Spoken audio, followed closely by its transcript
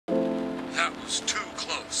That was too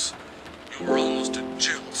close. You were almost a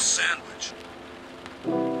Jill's sandwich.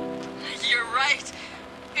 You're right.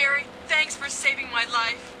 Barry, thanks for saving my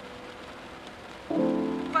life.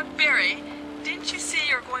 But Barry, didn't you say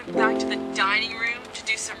you're going back to the dining room to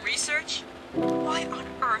do some research? Why on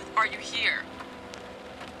earth are you here?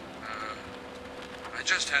 I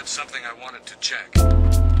just had something I wanted to check.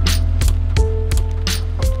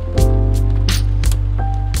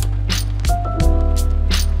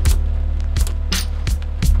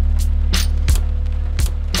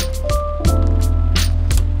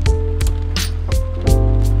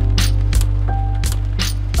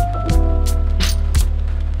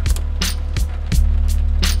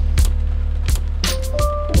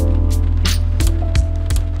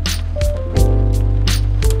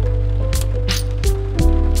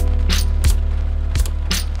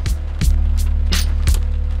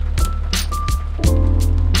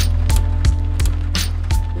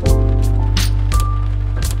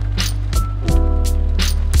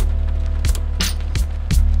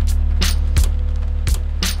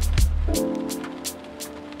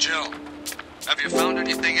 Jill, have you found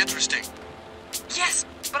anything interesting? Yes,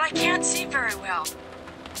 but I can't see very well.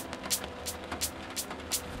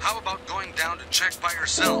 How about going down to check by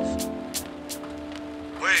yourself?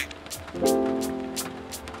 Wait.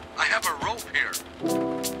 I have a rope here.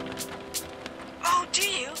 Oh, do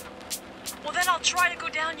you? Well, then I'll try to go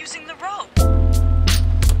down using the rope.